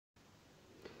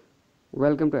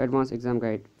Welcome to advance exam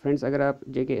guide. Friends, अगर आप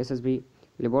JKSSB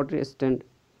laboratory assistant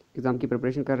exam की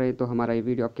preparation कर रहे हैं तो हमारा ये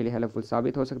वीडियो आपके लिए हेल्पफुल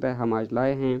साबित हो सकता है। हम आज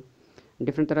लाए हैं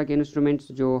डिफरेंट तरह के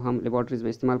इंस्ट्रूमेंट्स जो हम लेबॉर्ट्रीज़ में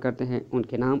इस्तेमाल करते हैं,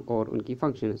 उनके नाम और उनकी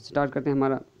फंक्शन। स्टार्ट करते हैं।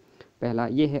 हमारा पहला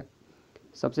ये है,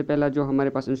 सबसे पहला जो हमारे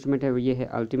पास इंस्ट्रूमेंट है वो ये है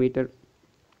altimeter.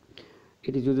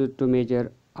 It is used to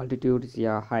major altitudes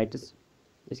या हाइट्स।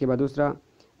 इसके बाद दूसरा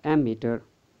एमीटर,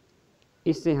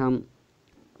 इससे हम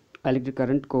इलेक्ट्रिक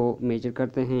करंट को मेजर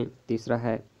करते हैं। तीसरा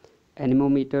है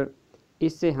एनेमोमीटर,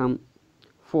 इससे हम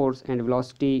force and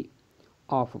velocity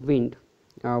of wind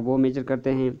वो मेजर करते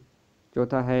हैं।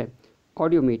 चौथा है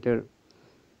ऑडियोमीटर,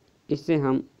 इससे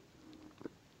हम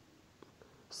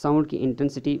साउंड की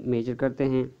इंटेंसिटी मेजर करते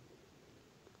हैं।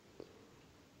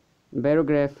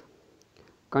 Barograph,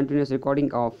 continuous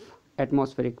recording of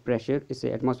atmospheric pressure,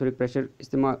 इससे एटमॉस्फेरिक प्रेशर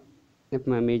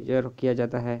इस्तेमाल मेजर किया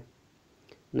जाता है।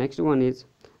 Next one is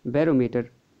barometer,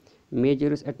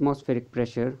 measures atmospheric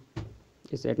pressure,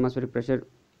 इससे एटमॉस्फेरिक प्रेशर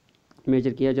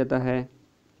मेजर किया जाता है।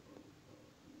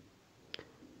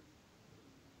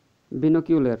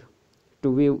 बिनोक्यूलर,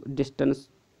 to view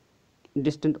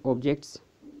distant objects.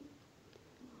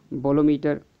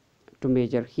 Bolometer, to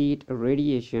major heat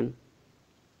radiation.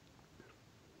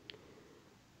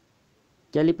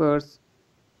 Callipers,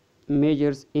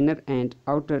 measures inner and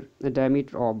outer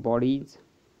diameter of bodies.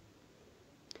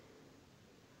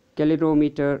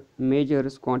 Calorimeter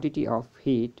measures quantity of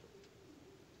heat.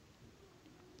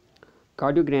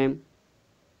 Cardiogram,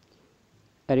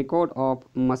 a record of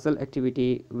muscle activity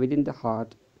within the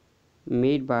heart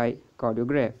made by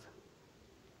cardiograph.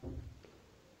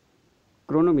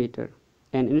 Chronometer,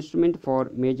 an instrument for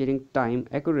measuring time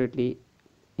accurately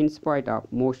in spite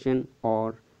of motion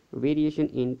or variation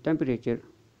in temperature,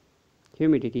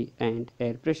 humidity and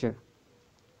air pressure.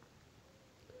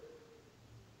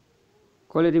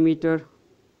 Colorimeter,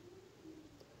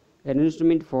 an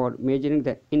instrument for measuring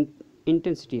the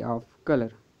intensity of color.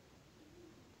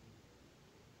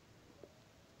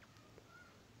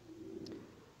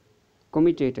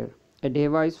 Commutator, a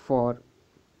device for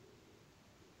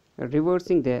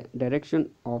reversing the direction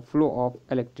of flow of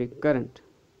electric current.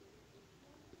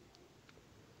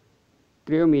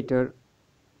 Cryometer,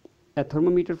 a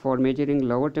thermometer for measuring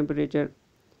lower temperature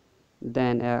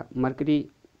than a mercury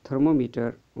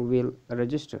thermometer will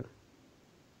register.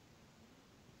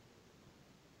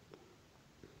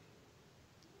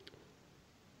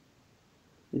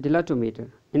 Dilatometer,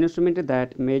 an instrument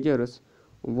that measures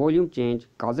volume change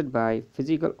caused by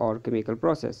physical or chemical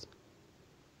process.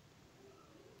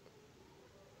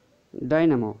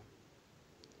 Dynamo,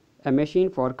 a machine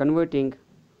for converting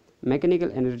mechanical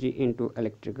energy into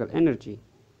electrical energy.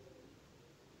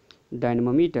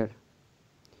 Dynamometer,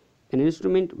 an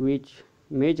instrument which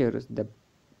measures the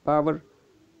power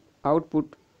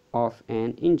output of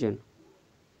an engine.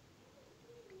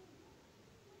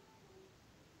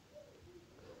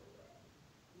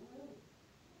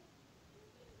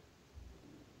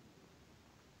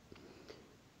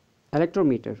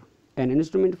 Electrometer, an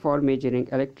instrument for measuring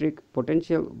electric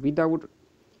potential without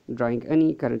drawing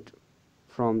any current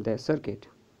from the circuit.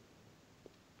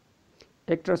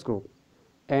 Spectroscope,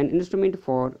 an instrument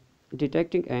for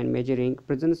detecting and measuring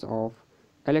presence of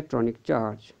electronic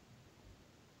charge.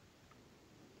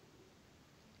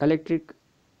 Electric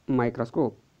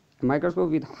microscope, a microscope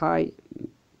with high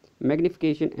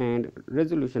magnification and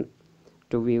resolution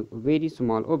to view very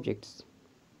small objects.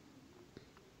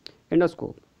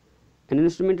 Endoscope, an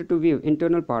instrument to view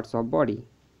internal parts of body.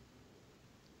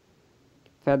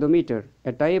 Fathometer,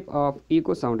 a type of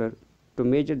echo sounder to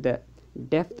measure the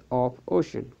depth of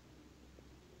ocean.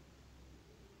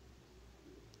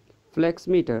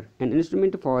 Flexmeter, an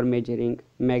instrument for measuring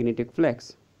magnetic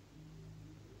flux.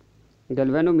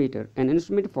 Galvanometer, an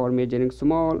instrument for measuring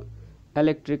small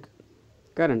electric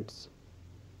currents.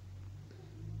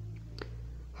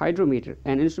 Hydrometer,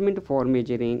 an instrument for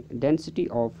measuring density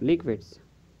of liquids.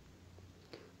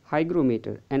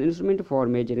 Hygrometer, an instrument for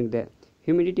measuring the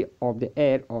humidity of the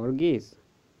air or gas.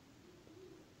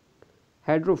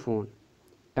 Hydrophone,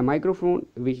 a microphone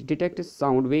which detects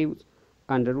sound waves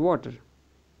underwater.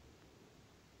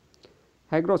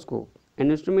 Hygroscope, an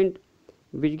instrument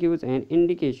which gives an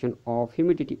indication of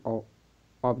humidity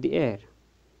of the air.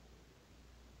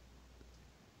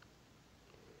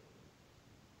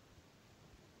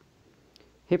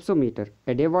 Hypsometer,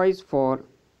 a device for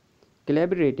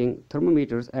calibrating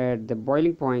thermometers at the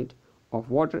boiling point of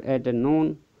water at a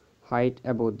known height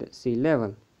above the sea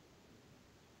level.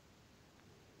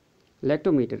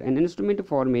 Lactometer, an instrument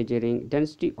for measuring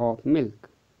density of milk.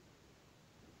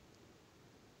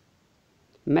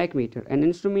 Mach meter, an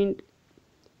instrument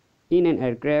in an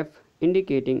aircraft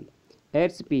indicating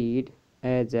airspeed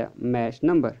as a Mach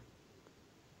number.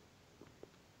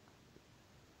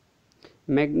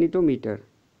 Magnetometer,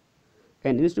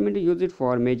 an instrument used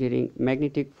for measuring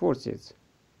magnetic forces.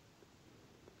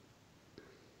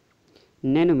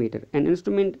 Nanometer, an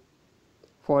instrument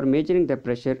for measuring the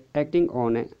pressure acting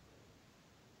on a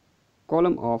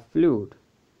column of fluid.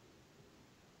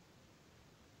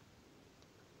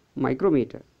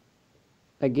 Micrometer,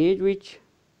 a gauge which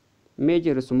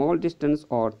measures a small distance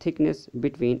or thickness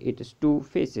between its two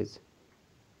faces.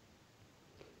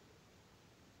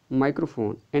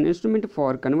 Microphone, an instrument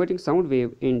for converting sound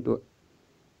wave into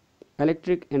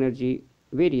electric energy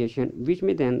variation which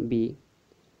may then be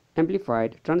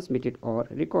amplified, transmitted or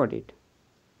recorded.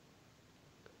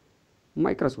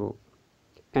 Microscope,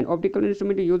 an optical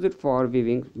instrument used for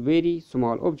viewing very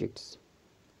small objects.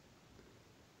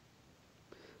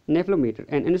 Nephelometer,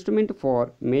 an instrument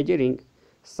for measuring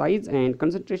size and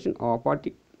concentration of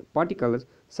particles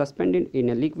suspended in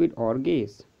a liquid or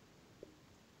gas.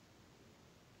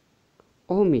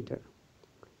 Ohmmeter,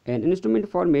 an instrument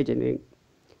for measuring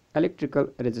electrical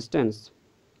resistance.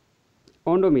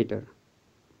 Odometer,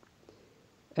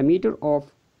 a meter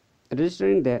of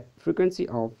registering the frequency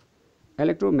of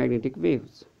electromagnetic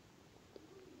waves.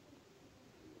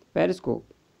 Periscope,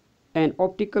 an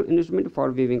optical instrument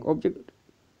for viewing objects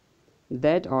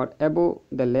that are above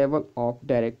the level of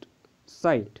direct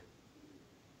sight.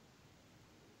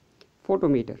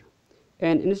 Photometer,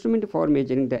 an instrument for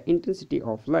measuring the intensity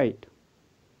of light.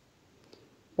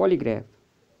 Polygraph,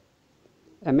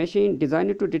 a machine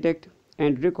designed to detect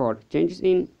and record changes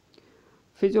in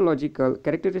physiological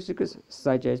characteristics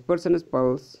such as person's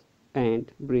pulse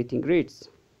and breathing rates.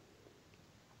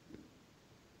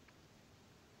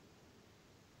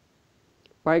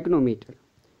 Pyrometer,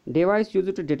 device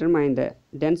used to determine the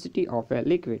density of a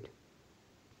liquid.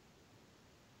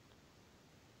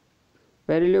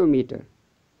 Parallelometer,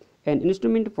 an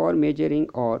instrument for measuring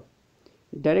or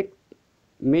direct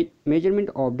measurement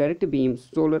of direct beam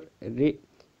solar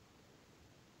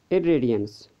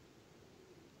irradiance.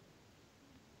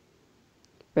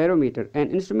 Barometer, an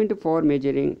instrument for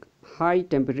measuring high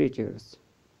temperatures.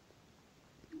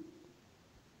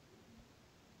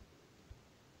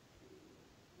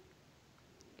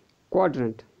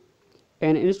 Quadrant,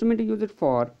 an instrument used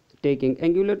for taking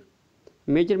angular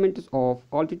measurements of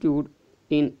altitude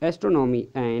in astronomy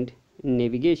and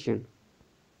navigation.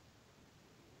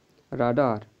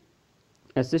 Radar,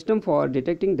 a system for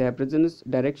detecting the presence,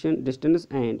 direction, distance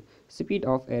and speed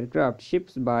of aircraft,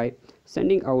 ships by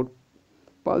sending out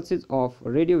pulses of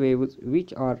radio waves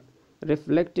which are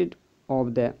reflected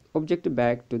of the object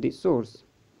back to the source.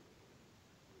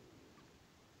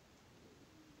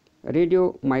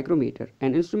 Radio micrometer,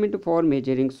 an instrument for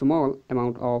measuring small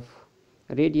amount of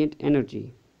radiant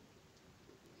energy.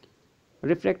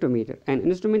 Refractometer, an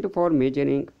instrument for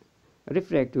measuring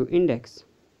refractive index.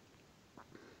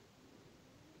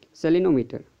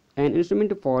 Salinometer, an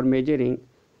instrument for measuring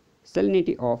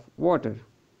salinity of water.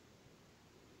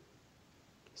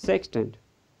 Sextant,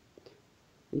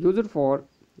 used for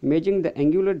measuring the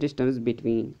angular distance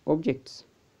between objects.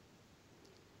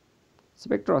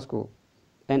 Spectroscope,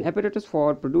 an apparatus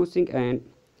for producing and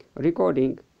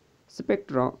recording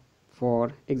spectra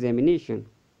for examination.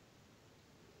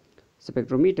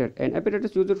 Spectrometer, an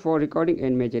apparatus used for recording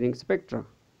and measuring spectra.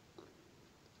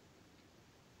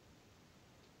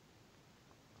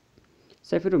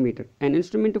 Spherometer, an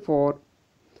instrument for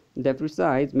the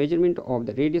precise measurement of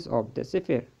the radius of the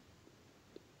sphere.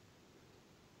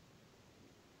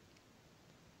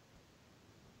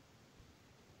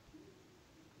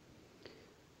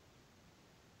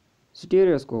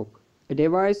 Stereoscope, a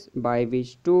device by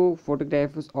which two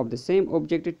photographs of the same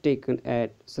object taken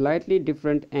at slightly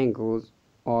different angles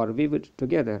are viewed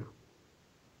together.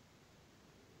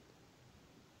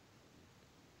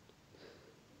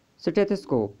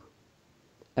 Stethoscope,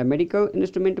 a medical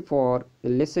instrument for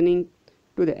listening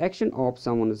to the action of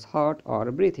someone's heart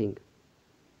or breathing.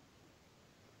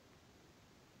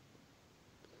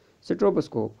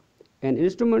 Stroboscope, an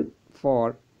instrument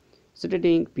for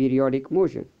studying periodic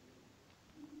motion.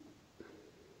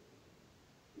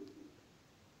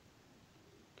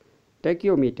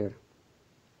 Tachyometer,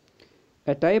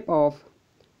 a type of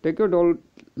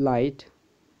tachyodolite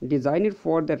designed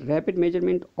for the rapid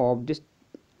measurement of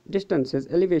distances,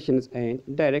 elevations and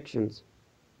directions.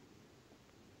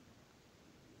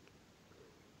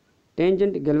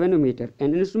 Tangent galvanometer,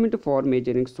 an instrument for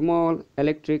measuring small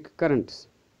electric currents.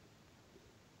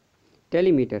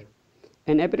 Telemeter,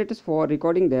 an apparatus for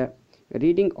recording the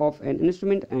reading of an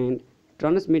instrument and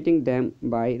transmitting them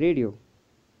by radio.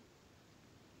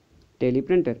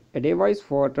 Teleprinter, a device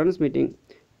for transmitting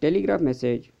telegraph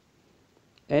message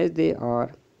as they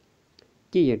are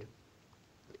keyed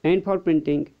and for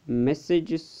printing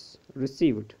messages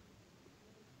received.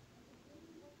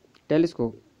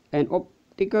 Telescope, an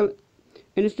optical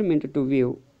instrument to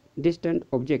view distant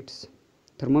objects.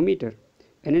 Thermometer,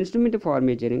 an instrument for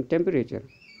measuring temperature.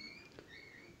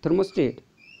 Thermostat,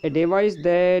 a device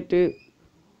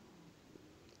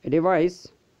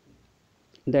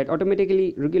that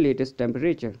automatically regulates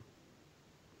temperature.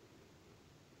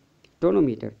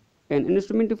 Tonometer, an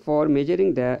instrument for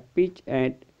measuring the pitch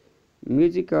at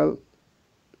musical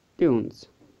tunes.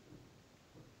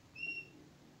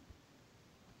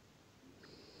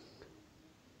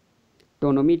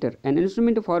 Tonometer, an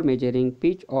instrument for measuring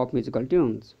pitch of musical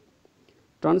tunes.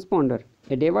 Transponder,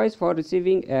 a device for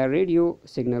receiving a radio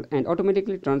signal and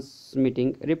automatically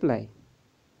transmitting reply.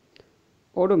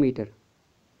 Odometer,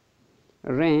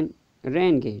 rain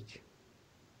gauge.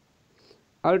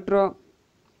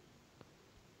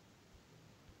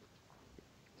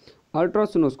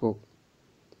 Ultrasonoscope,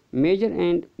 measure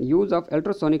and use of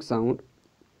ultrasonic sound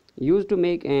used to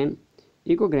make an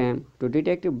echogram to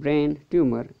detect brain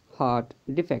tumor, heart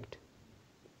defect.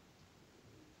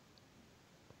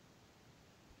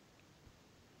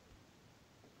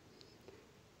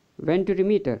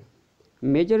 Venturimeter,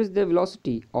 measures the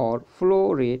velocity or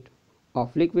flow rate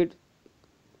of liquid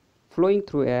flowing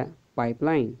through a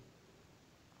pipeline.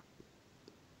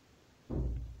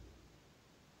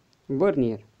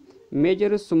 Vernier,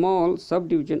 measures small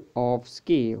subdivision of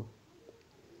scale.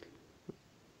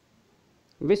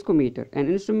 Viscometer, an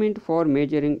instrument for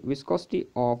measuring viscosity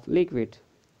of liquid.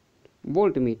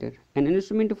 Voltmeter, an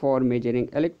instrument for measuring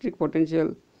electric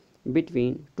potential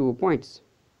between 2 points.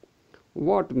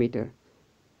 Wattmeter,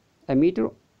 a meter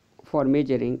for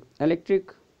measuring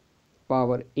electric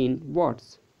power in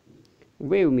watts.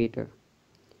 Wavemeter,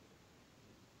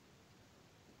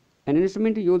 an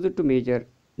instrument used to measure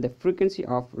the frequency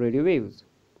of radio waves.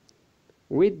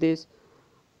 With this,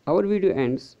 our video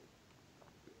ends.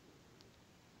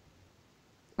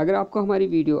 अगर आपको हमारी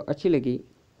video अच्छी लगी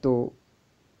तो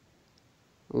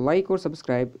like और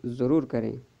subscribe ज़रूर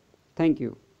करें। Thank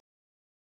you.